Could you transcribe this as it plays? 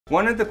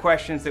One of the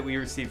questions that we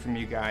received from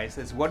you guys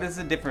is, what is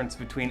the difference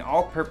between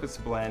all-purpose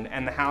blend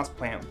and the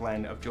houseplant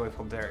blend of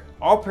Joyful Dirt?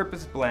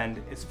 All-purpose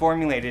blend is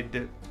formulated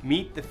to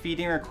meet the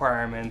feeding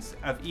requirements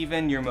of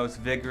even your most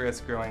vigorous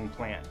growing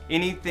plant.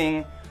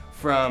 Anything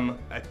from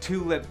a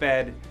tulip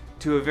bed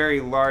to a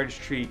very large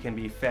tree can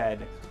be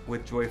fed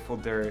with Joyful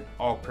Dirt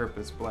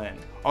all-purpose blend.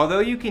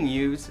 Although you can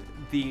use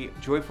the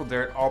Joyful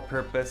Dirt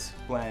all-purpose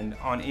blend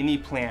on any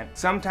plant,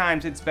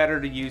 sometimes it's better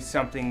to use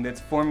something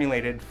that's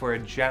formulated for a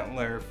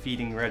gentler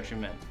feeding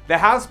regimen. The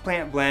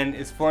houseplant blend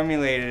is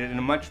formulated in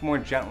a much more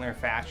gentler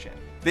fashion.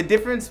 The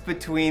difference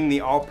between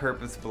the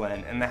all-purpose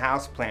blend and the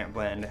houseplant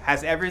blend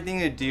has everything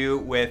to do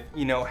with,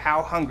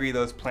 how hungry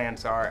those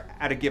plants are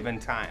at a given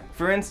time.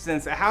 For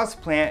instance, a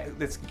houseplant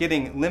that's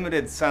getting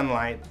limited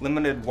sunlight,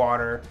 limited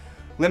water,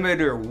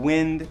 limited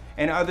wind,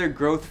 and other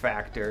growth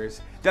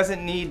factors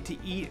doesn't need to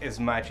eat as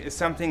much as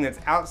something that's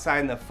outside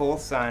in the full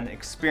sun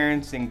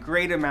experiencing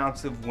great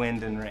amounts of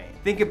wind and rain.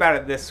 Think about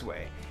it this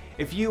way.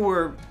 If you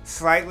were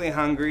slightly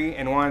hungry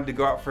and wanted to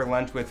go out for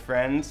lunch with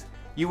friends,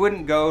 you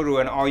wouldn't go to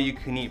an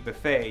all-you-can-eat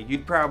buffet.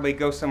 You'd probably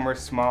go somewhere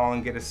small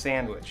and get a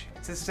sandwich.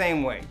 It's the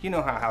same way. You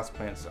know how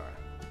houseplants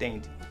are.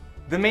 Dainty.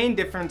 The main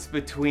difference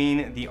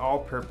between the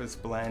all-purpose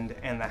blend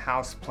and the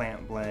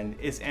houseplant blend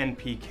is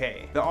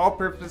NPK. The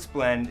all-purpose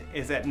blend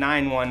is at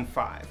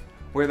 915,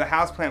 where the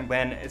houseplant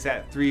blend is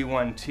at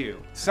 312.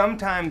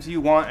 Sometimes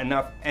you want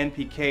enough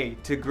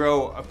NPK to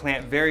grow a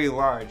plant very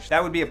large.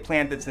 That would be a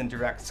plant that's in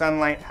direct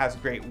sunlight, has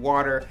great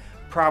water,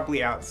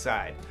 probably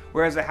outside.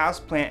 Whereas a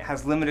houseplant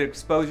has limited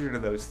exposure to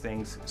those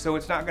things, so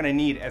it's not going to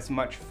need as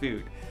much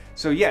food.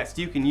 So yes,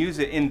 you can use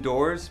it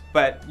indoors,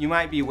 but you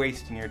might be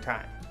wasting your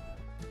time.